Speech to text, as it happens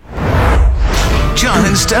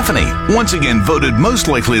and Stephanie, once again voted most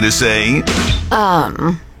likely to say,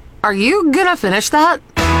 Are you gonna finish that?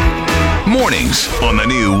 mornings on the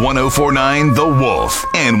new 1049 The Wolf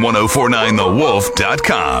and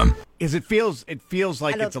 1049thewolf.com. It feels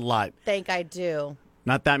like it's a lot. Think I do.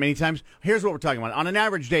 Not that many times. Here's what we're talking about. On an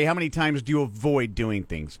average day, how many times do you avoid doing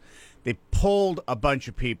things? They polled a bunch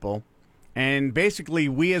of people, and basically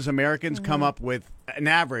we as Americans come up with an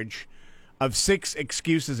average of 6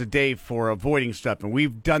 excuses a day for avoiding stuff, and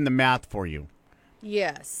we've done the math for you.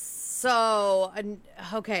 Yes. So,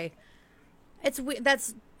 okay.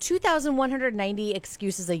 That's 2,190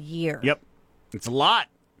 excuses a year. Yep. It's a lot.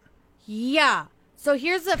 Yeah. So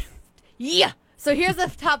here's the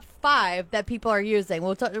top 5 that people are using.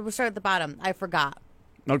 We'll start at the bottom. I forgot.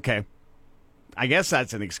 Okay. I guess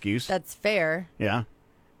that's an excuse. That's fair. Yeah.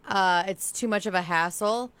 It's too much of a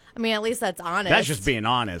hassle. I mean, at least that's honest. That's just being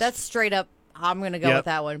honest. That's straight up. I'm going to go with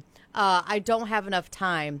that one. I don't have enough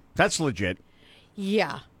time. That's legit.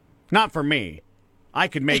 Yeah. Not for me. I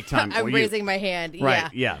could make time. I'm raising my hand.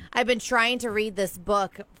 Right, yeah. I've been trying to read this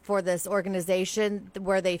book for this organization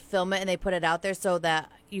where they film it and they put it out there so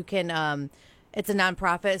that you can, it's a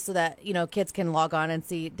nonprofit so that, kids can log on and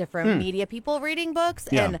see different media people reading books.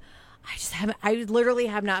 Yeah. And I literally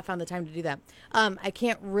have not found the time to do that. I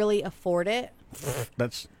can't really afford it.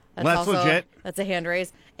 That's also, legit. That's a hand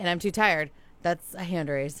raise. And I'm too tired. That's a hand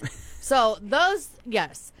raise. So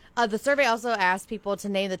yes. The survey also asked people to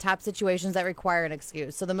name the top situations that require an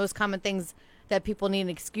excuse. So the most common things that people need an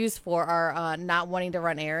excuse for are not wanting to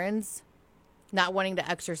run errands, not wanting to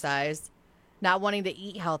exercise, not wanting to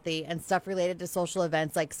eat healthy, and stuff related to social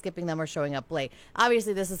events like skipping them or showing up late.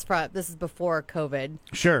 Obviously, this is before COVID.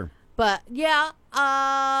 Sure. But yeah,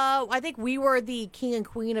 I think we were the king and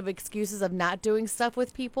queen of excuses of not doing stuff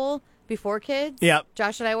with people before kids. Yep.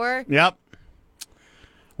 Josh and I were. Yep.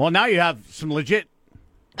 Well, now you have some legit.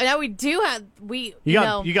 And now we do have You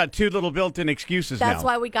got 2 little built-in excuses now. That's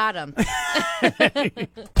why we got them.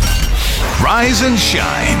 Rise and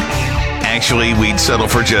shine. Actually, we'd settle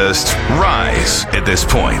for just rise at this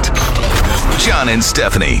point. John and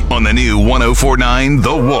Stephanie on the new 1049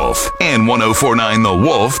 The Wolf and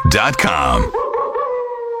 1049thewolf.com.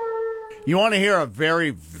 You want to hear a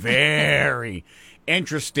very, very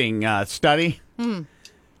interesting study? In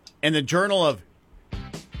the Journal of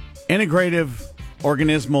Integrative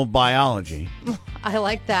Organismal Biology. I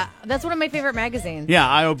like that. That's one of my favorite magazines. Yeah,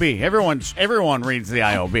 IOB. Everyone reads the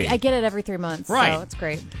IOB. I get it every 3 months. Right. So it's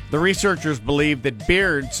great. The researchers believe that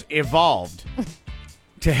beards evolved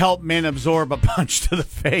to help men absorb a punch to the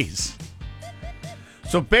face.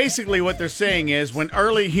 So basically what they're saying is when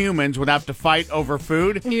early humans would have to fight over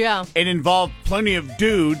food, Yeah. it involved plenty of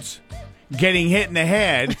dudes getting hit in the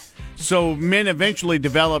head, so men eventually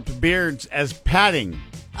developed beards as padding.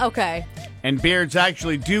 Okay. And beards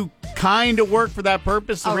actually do kind of work for that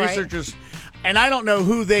purpose. The All right. researchers, and I don't know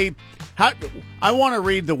who I want to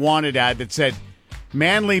read the wanted ad that said,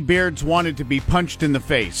 manly beards wanted to be punched in the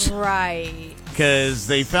face. Right. Because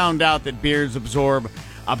they found out that beards absorb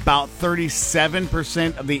about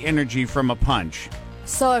 37% of the energy from a punch.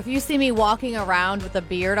 So if you see me walking around with a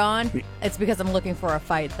beard on, it's because I'm looking for a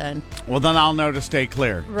fight then. Well, then I'll know to stay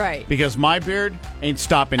clear. Right. Because my beard ain't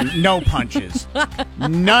stopping no punches.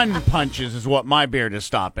 None punches is what my beard is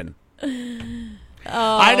stopping. Boy.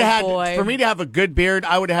 For me to have a good beard,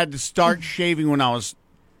 I would have had to start shaving when I was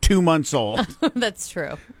 2 months old. That's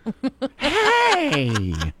true.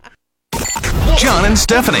 Hey! John and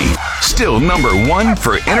Stephanie, still number 1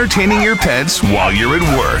 for entertaining your pets while you're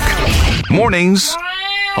at work. Mornings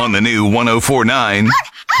on the new 1049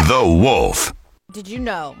 The Wolf. Did you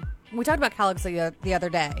know? We talked about Kellogg's the other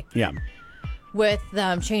day Yeah. with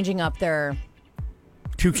them changing up their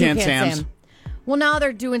Toucan Toucan Sam's. Sam. Well, now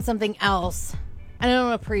they're doing something else. I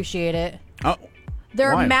don't appreciate it. Oh,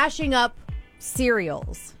 They're why? mashing up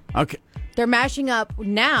cereals. Okay. They're mashing up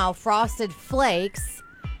now Frosted Flakes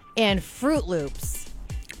and Fruit Loops.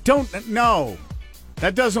 No.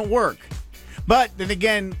 That doesn't work. But then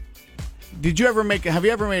again, have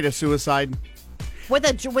you ever made a suicide? With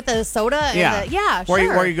a soda? Yeah. Yeah, sure.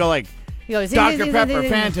 Where you go like, You go, Dr. Pepper,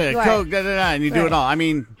 Fanta, Right. Coke, and you do it Right. all. I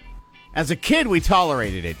mean, as a kid, we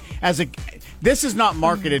tolerated it. This is not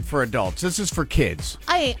marketed for adults. This is for kids.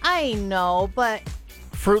 I know, but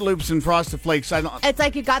Fruit Loops and Frosted Flakes. it's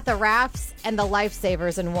like you got the Rafts and the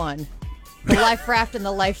Lifesavers in one. The Life Raft and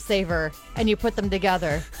the Lifesaver, and you put them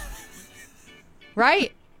together.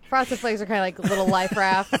 Right? Frosted Flakes are kind of like little Life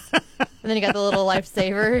Rafts, and then you got the little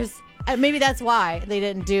Lifesavers. And maybe that's why they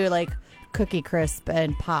didn't do like Cookie Crisp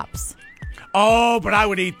and Pops. Oh, but I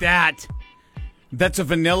would eat that. That's a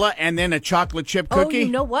vanilla and then a chocolate chip Oh, cookie? you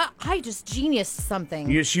know what? I just geniused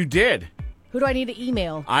something. Yes, you did. Who do I need to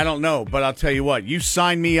email? I don't know, but I'll tell you what. You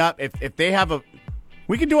sign me up. If they have a...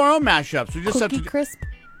 We can do our own mashups. We just Cookie have to... Crisp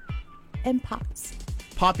and Pops.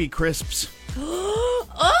 Poppy Crisps.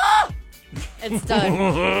 It's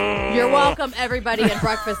done. You're welcome, everybody in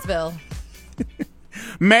Breakfastville.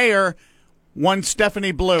 Mayor, one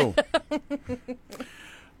Stephanie Blue.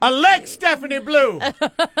 Elect Stephanie Blue.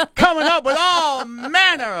 Coming up with all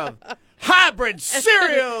manner of hybrid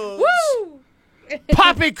cereals. Woo!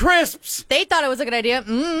 Poppy Crisps. They thought it was a good idea.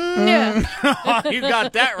 Yeah. You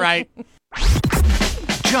got that right.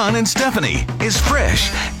 John and Stephanie is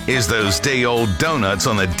fresh is those day-old donuts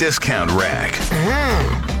on the discount rack.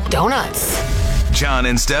 Donuts. John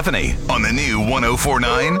and Stephanie on the new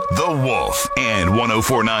 104.9 The Wolf and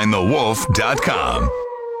 104.9thewolf.com.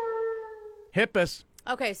 Hippus.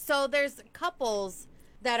 Okay, so there's couples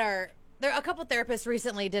that are there. A couple therapists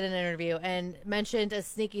recently did an interview and mentioned a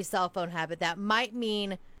sneaky cell phone habit that might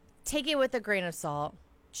mean take it with a grain of salt.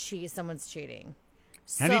 Someone's cheating.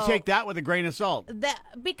 How do you take that with a grain of salt?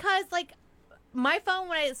 Because like my phone,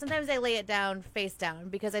 sometimes I lay it down face down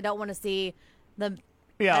because I don't want to see the.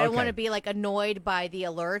 Yeah, I don't okay. want to be like annoyed by the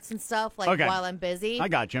alerts and stuff like Okay. while I'm busy. I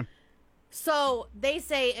got you. So they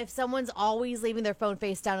say if someone's always leaving their phone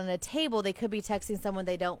face down on a table, they could be texting someone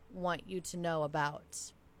they don't want you to know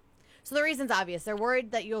about. So the reason's obvious. They're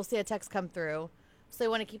worried that you'll see a text come through, so they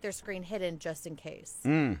want to keep their screen hidden just in case.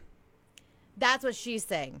 That's what she's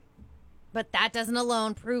saying. But that doesn't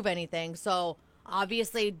alone prove anything. So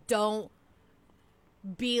obviously don't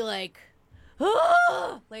be like,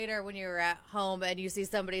 later when you're at home and you see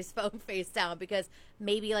somebody's phone face down, because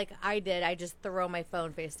maybe like I did, I just throw my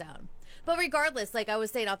phone face down. But regardless, like I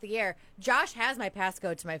was saying off the air, Josh has my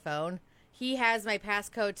passcode to my phone. He has my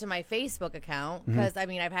passcode to my Facebook account because, I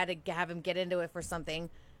mean, I've had to have him get into it for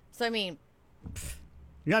something. So, I mean,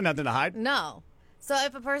 You got nothing to hide. no. So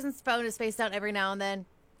if a person's phone is face down every now and then,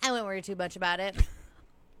 I wouldn't worry too much about it.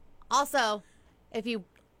 Also, if you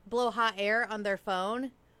blow hot air on their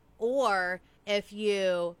phone or if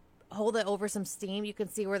you hold it over some steam, you can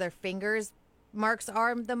see where their fingers marks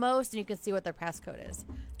are the most and you can see what their passcode is.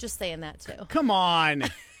 Just saying that too. Come on.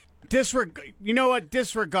 You know what?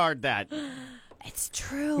 Disregard that. It's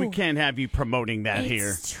true. We can't have you promoting that here.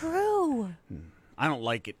 It's true. I don't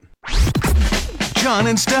like it. John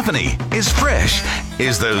and Stephanie is fresh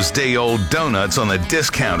is those day-old donuts on the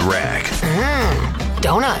discount rack.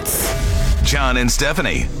 Donuts. John and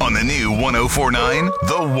Stephanie on the new 104.9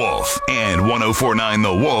 The Wolf and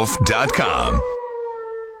 104.9thewolf.com.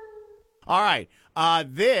 All right.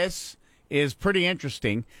 This is pretty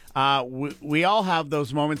interesting. We all have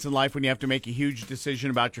those moments in life when you have to make a huge decision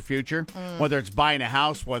about your future, whether it's buying a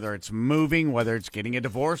house, whether it's moving, whether it's getting a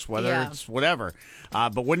divorce, whether it's whatever.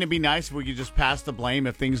 But wouldn't it be nice if we could just pass the blame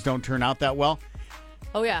if things don't turn out that well?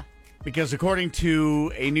 Oh, yeah. Because according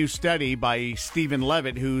to a new study by Stephen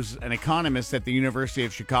Levitt, who's an economist at the University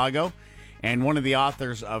of Chicago and one of the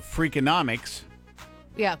authors of Freakonomics,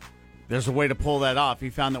 Yeah. there's a way to pull that off. He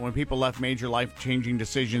found that when people left major life-changing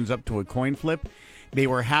decisions up to a coin flip, they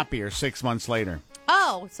were happier 6 months later.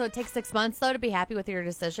 Oh, so it takes 6 months, though, to be happy with your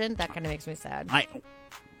decision? That kind of makes me sad.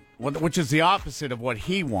 Which is the opposite of what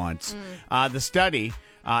he wants. The study,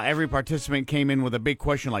 every participant came in with a big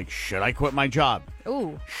question like, should I quit my job?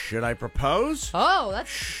 Ooh. Should I propose? Oh, that's...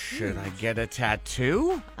 Should I get a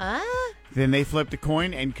tattoo? Ah. Then they flipped a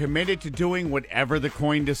coin and committed to doing whatever the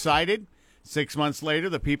coin decided. 6 months later,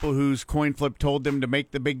 the people whose coin flip told them to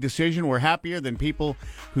make the big decision were happier than people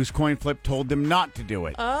whose coin flip told them not to do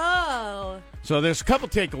it. Oh. So there's a couple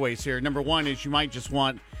takeaways here. Number one is you might just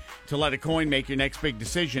want to let a coin make your next big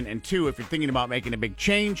decision. And two, if you're thinking about making a big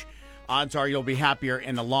change, odds are you'll be happier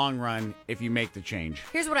in the long run if you make the change.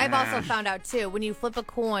 Here's what I've also found out, too. When you flip a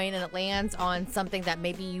coin and it lands on something that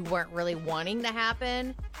maybe you weren't really wanting to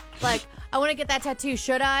happen, like, I want to get that tattoo,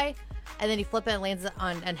 should I? And then you flip it and it lands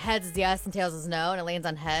on, and heads is yes and tails is no, and it lands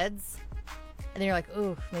on heads. And then you're like,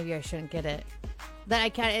 ooh, maybe I shouldn't get it. Then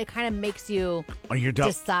it kind of makes you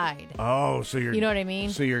decide. Oh, so you're... You know what I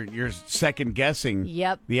mean? So you're second guessing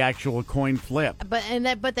the actual coin flip.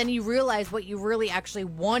 But then you realize what you really actually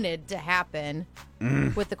wanted to happen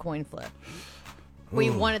with the coin flip. What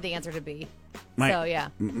you wanted the answer to be. So, yeah.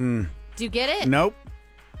 Do you get it? Nope.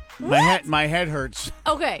 What? My head hurts.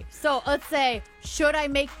 Okay, so let's say, should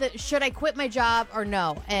I quit my job or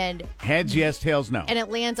no? And Heads, yes. Tails, no. and it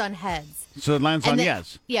lands on heads. So it lands And on then-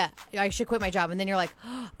 yes. Yeah, I should quit my job. And then you're like,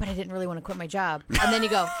 oh, but I didn't really want to quit my job. And then you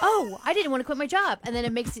go, oh, I didn't want to quit my job. And then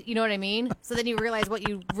it makes it, you know what I mean? So then you realize what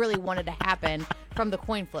you really wanted to happen from the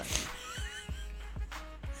coin flip.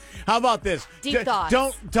 How about this? Deep thoughts.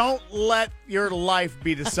 Don't let your life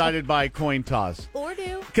be decided by a coin toss. Or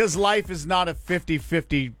do. Because life is not a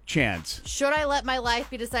 50-50 chance. Should I let my life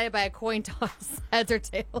be decided by a coin toss, heads or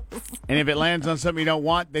tails? And if it lands on something you don't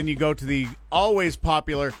want, then you go to the always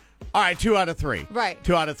popular, all right, 2 out of 3. Right.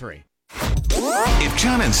 2 out of 3. If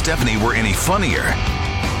John and Stephanie were any funnier,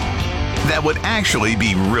 that would actually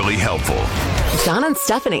be really helpful. John and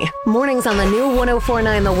Stephanie. Mornings on the new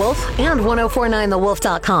 1049 The Wolf and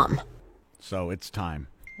 1049thewolf.com. So it's time.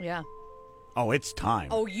 Yeah. Oh, it's time.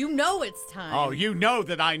 Oh, you know it's time. Oh, you know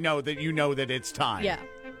that I know that you know that it's time. Yeah.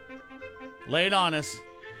 Lay it on us.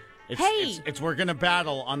 Hey. It's we're going to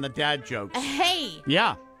battle on the dad jokes. Hey.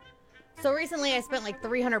 Yeah. So recently I spent like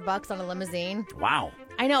 $300 on a limousine. Wow.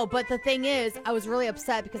 I know, but the thing is, I was really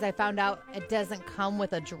upset because I found out it doesn't come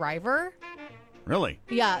with a driver. Really?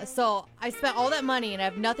 Yeah, so I spent all that money and I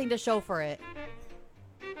have nothing to show for it.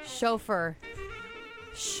 Chauffeur.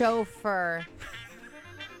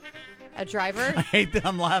 A driver? I hate that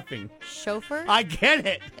I'm laughing. Chauffeur? I get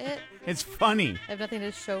it. I It's funny. have nothing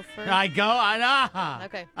to show for.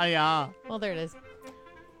 Okay. Well, there it is.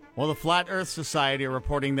 Well, the Flat Earth Society are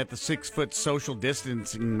reporting that the 6-foot social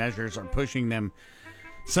distancing measures are pushing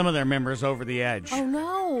some of their members over the edge. Oh,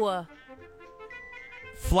 no.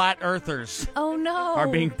 Flat Earthers Oh, no. are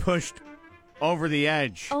being pushed over the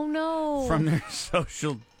edge Oh, no. from their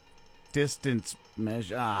social distance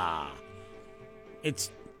measure.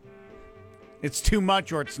 It's too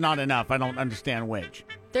much or it's not enough. I don't understand which.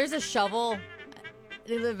 There's a shovel.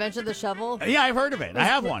 The invention of the shovel. Yeah, I've heard of it. I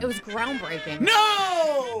have one. It was groundbreaking.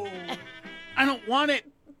 No! I don't want it.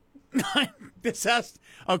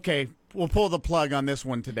 Okay, we'll pull the plug on this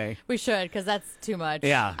one today. We should, because that's too much.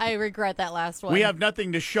 Yeah. I regret that last one. We have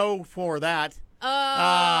nothing to show for that. It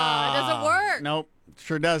doesn't work. Nope,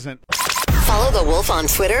 sure doesn't. Follow The Wolf on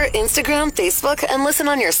Twitter, Instagram, Facebook, and listen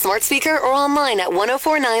on your smart speaker or online at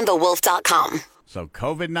 1049thewolf.com. So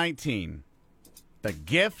COVID-19, the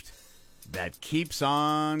gift that keeps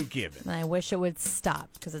on giving. And I wish it would stop,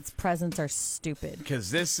 because its presents are stupid. Because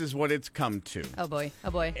this is what it's come to. Oh, boy.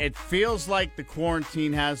 Oh, boy. It feels like the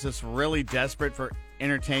quarantine has us really desperate for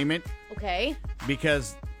entertainment Okay.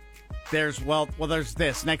 because there's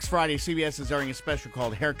this. Next Friday, CBS is airing a special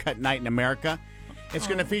called Haircut Night in America. It's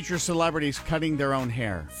going to feature celebrities cutting their own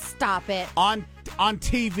hair. Stop it. On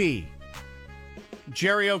TV.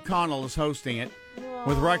 Jerry O'Connell is hosting it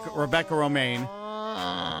with Rebecca Romaine,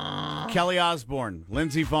 Kelly Osbourne,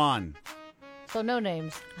 Lindsey Vonn. So no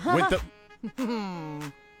names. With the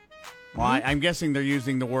well, I'm guessing they're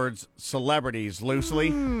using the words celebrities loosely,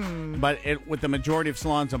 but with the majority of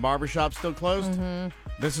salons and barbershops still closed,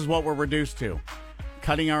 this is what we're reduced to.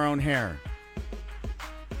 Cutting our own hair.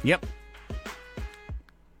 Yep.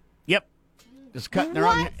 Just cutting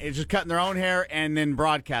their own hair and then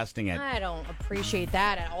broadcasting it. I don't appreciate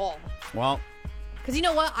that at all. Well, Because you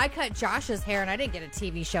know what? I cut Josh's hair and I didn't get a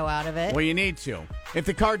TV show out of it. well, you need to. If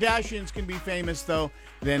the Kardashians can be famous, though,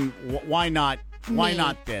 then why not? Why Me.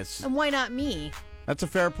 not this? And why not me? That's a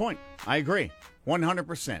fair point. I agree.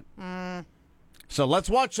 100%. So let's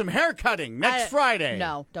watch some hair cutting next Friday.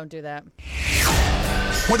 No, don't do that.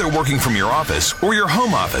 Whether working from your office or your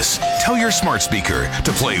home office, tell your smart speaker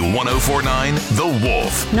to play 1049 The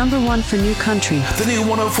Wolf. Number one for new country. The new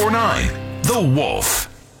 1049 The Wolf.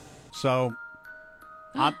 So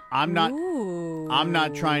I'm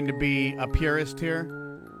not trying to be a purist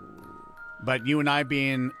here, but you and I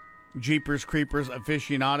being Jeepers Creepers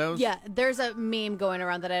aficionados. Yeah, there's a meme going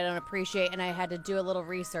around that I don't appreciate, and I had to do a little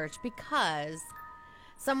research because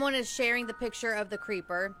someone is sharing the picture of the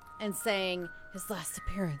creeper and saying his last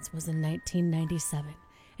appearance was in 1997,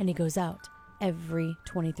 and he goes out every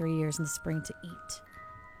 23 years in the spring to eat.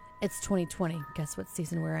 It's 2020. Guess what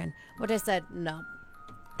season we're in? Which I said, no,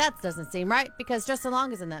 that doesn't seem right because Justin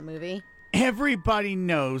Long is in that movie. Everybody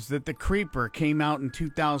knows that the creeper came out in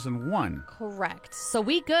 2001. Correct. So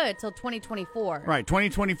we good till 2024. Right,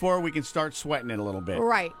 2024, we can start sweating it a little bit.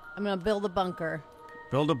 Right. I'm going to build a bunker.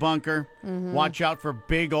 Build a bunker. Watch out for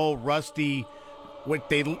big old rusty.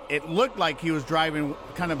 It looked like he was driving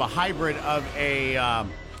kind of a hybrid of a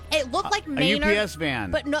It looked like Maynard. UPS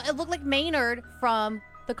van. But no, it looked like Maynard from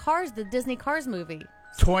the Disney Cars movie.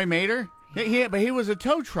 Toy Mater. Yeah, but he was a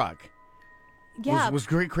tow truck. Yeah. Was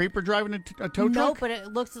Creeper driving a tow truck? No, but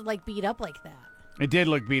it looks like beat up like that It did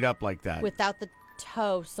look beat up like that. without the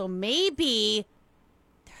toe. So maybe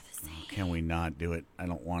they're the same. Can we not do it? I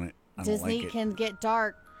don't want it. I don't Disney like it. can get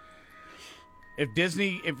dark. If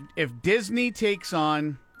Disney takes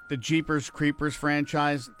on the Jeepers Creepers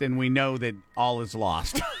franchise, then we know that all is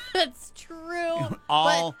lost. That's true.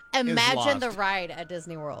 All but is imagine lost. the ride at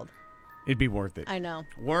Disney World. It'd be worth it. I know.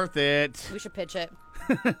 Worth it. We should pitch it.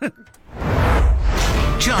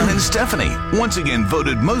 John and Stephanie, once again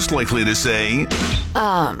voted most likely to say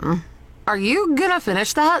Are you gonna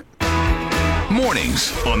finish that?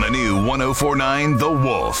 mornings on the new 1049 The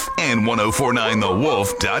Wolf and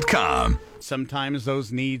 1049thewolf.com. Sometimes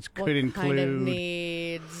those needs could What include. kind of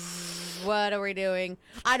needs? What are we doing?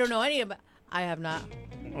 I don't know any of it. I have not.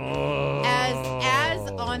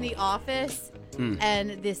 As on The Office,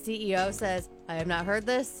 and the CEO says, I have not heard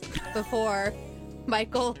this before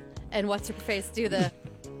Michael and what's her face do the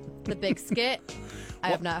big skit. I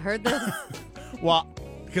have not heard this. Well,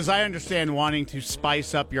 because I understand wanting to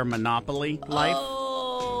spice up your Monopoly life.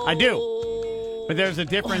 Oh. I do. But there's a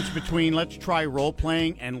difference between let's try role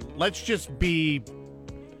playing and let's just be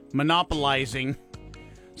monopolizing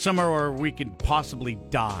somewhere where we could possibly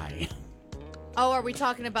die. Oh, are we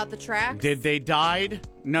talking about the tracks? Did they died?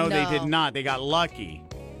 No, they No. did not. They got lucky.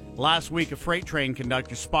 Last week, a freight train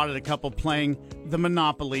conductor spotted a couple playing the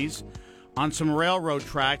Monopolies on some railroad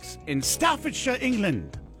tracks in Staffordshire,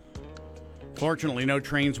 England. Fortunately, no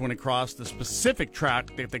trains went across the specific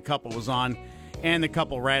track that the couple was on, and the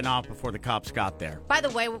couple ran off before the cops got there. By the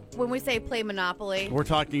way, when we say play Monopoly, We're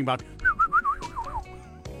talking about...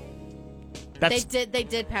 they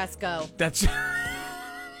did pass go. That's...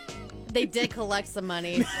 They did collect some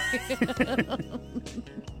money.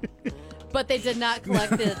 But they did not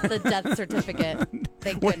collect the death certificate.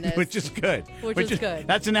 Thank goodness. Which is good. Which is good.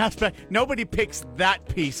 That's an aspect. Nobody picks that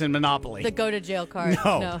piece in Monopoly. The go to jail card.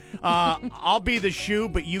 No. I'll be the shoe,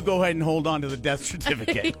 but you go ahead and hold on to the death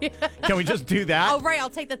certificate. Can we just do that? Oh, right. I'll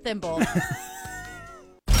take the thimble.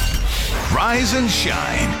 Rise and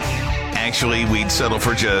shine. Actually, we'd settle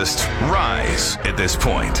for just rise at this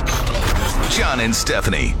point. John and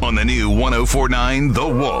Stephanie on the new 1049 The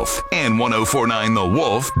Wolf and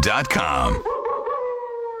 1049thewolf.com.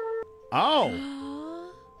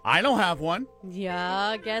 Oh. I don't have one.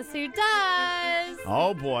 Yeah, guess who does?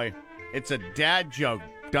 Oh, boy. It's a dad joke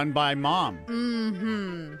done by mom.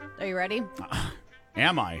 Are you ready?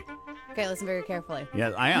 Am I? Okay, listen very carefully.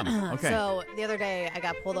 Yes, I am. Okay. So, the other day, I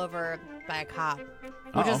got pulled over by a cop, which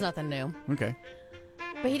Uh-oh. is nothing new. Okay.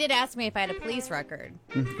 But he did ask me if I had a police record.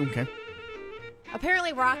 Okay.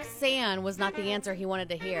 Apparently, Roxanne was not the answer he wanted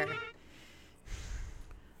to hear.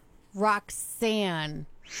 Roxanne.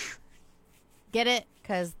 Get it?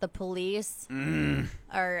 Because the police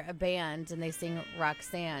are a band and they sing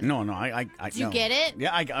Roxanne. No, I Did you no. get it?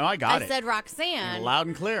 Yeah, I got I it. said Roxanne. Loud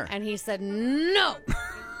and clear. And he said, no.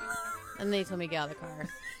 And then he told me to get out of the car.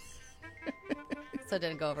 So it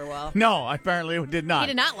didn't go over well. No, apparently it did not. He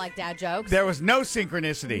did not like dad jokes. There was no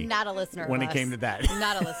synchronicity. Not a listener when of it us. came to that.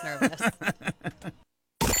 Not a listener of us.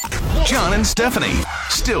 John and Stephanie,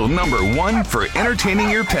 still number one for entertaining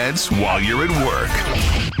your pets while you're at work.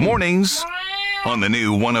 Mornings on the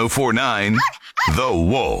new 1049 The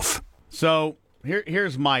Wolf. So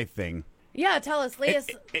here's my thing. Yeah, tell us. Lead us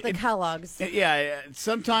the Kellogg's. Yeah,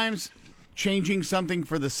 sometimes changing something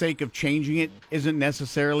for the sake of changing it isn't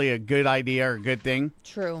necessarily a good idea or a good thing.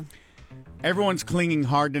 True. Everyone's clinging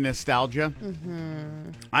hard to nostalgia.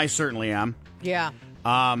 I certainly am. Yeah.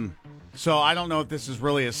 So I don't know if this is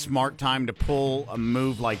really a smart time to pull a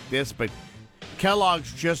move like this, but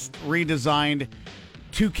Kellogg's just redesigned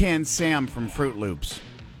Toucan Sam from Fruit Loops.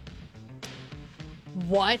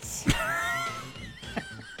 What?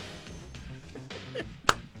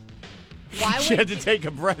 Why She had would to take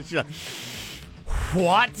a breath. She's like,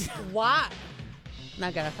 what? why?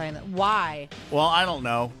 Not gonna find that. Why? Well, I don't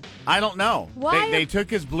know. Why? They took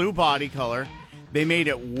his blue body color. They made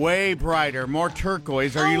it way brighter, more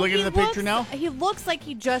turquoise. Are you Oh, looking he at the picture looks- now? He looks like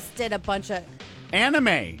he just did a bunch of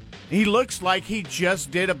Anime. He looks like he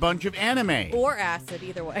just did a bunch of anime. or acid,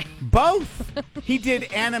 either way. Both. He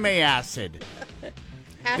did anime acid.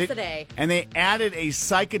 Acid A. And they added a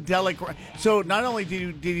psychedelic. So not only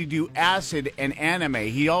did he do acid and anime,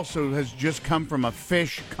 he also has just come from a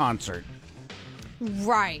Fish concert.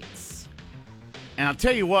 Right. And I'll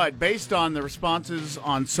tell you what, based on the responses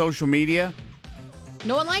on social media,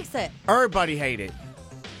 No one likes it. everybody hate it.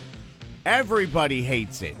 Everybody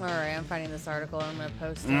hates it. All right, I'm finding this article and I'm going to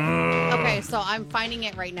post it. Okay, so I'm finding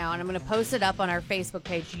it right now and I'm going to post it up on our Facebook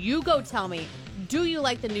page. You go tell me, do you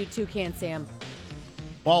like the new Toucan Sam?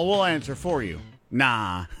 Well, we'll answer for you.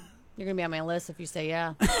 Nah. You're going to be on my list if you say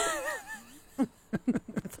yeah. That's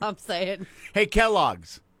all I'm saying. Hey,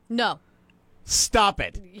 Kellogg's, No. stop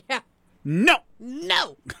it. Yeah. No.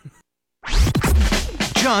 No.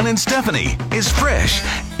 John and Stephanie is fresh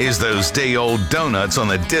as those day-old donuts on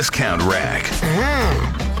the discount rack.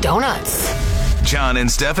 Donuts. John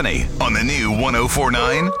and Stephanie on the new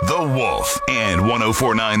 1049 The Wolf and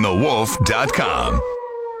 1049thewolf.com.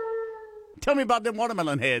 Tell me about them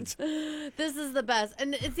watermelon heads. This is the best,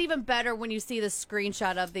 and it's even better when you see the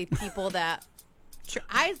screenshot of the people that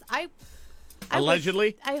I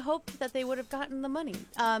Allegedly? I hope that they would have gotten the money.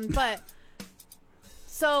 But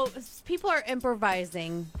so people are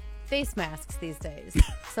improvising face masks these days.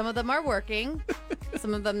 Some of them are working,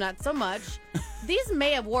 some of them not so much. These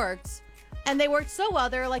may have worked, and they worked so well.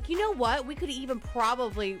 They're like, you know what? We could even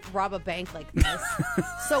probably rob a bank like this.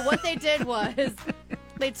 So what they did was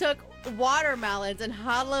they took watermelons and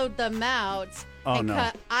hollowed them out and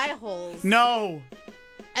cut eye holes. No.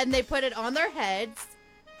 And they put it on their heads,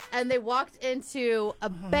 and they walked into a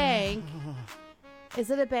bank. Is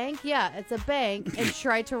it a bank? Yeah, it's a bank. And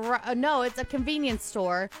tried to no, it's a convenience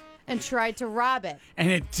store, and tried to rob it. And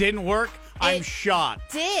it didn't work? I'm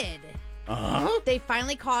shocked. Did. They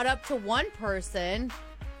finally caught up to one person.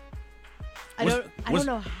 I don't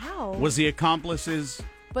know how. Was the accomplices...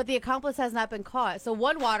 But the accomplice has not been caught. So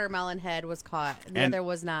one watermelon head was caught, and the other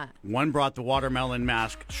was not. One brought the watermelon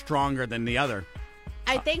mask stronger than the other.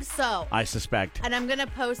 I think so. I suspect. And I'm going to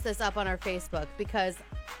post this up on our Facebook because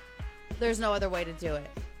there's no other way to do it.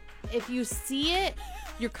 If you see it,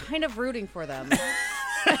 you're kind of rooting for them.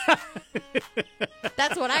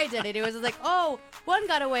 That's what I did. It was like, oh, one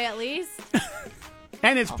got away at least.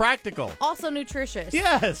 And it's practical. Also nutritious.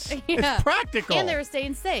 Yes. Yeah. It's practical. And they were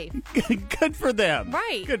staying safe. Good for them.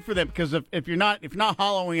 Right. Good for them. Because if you're not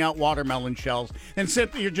hollowing out watermelon shells, then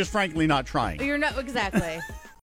simply you're just frankly not trying. You're not exactly.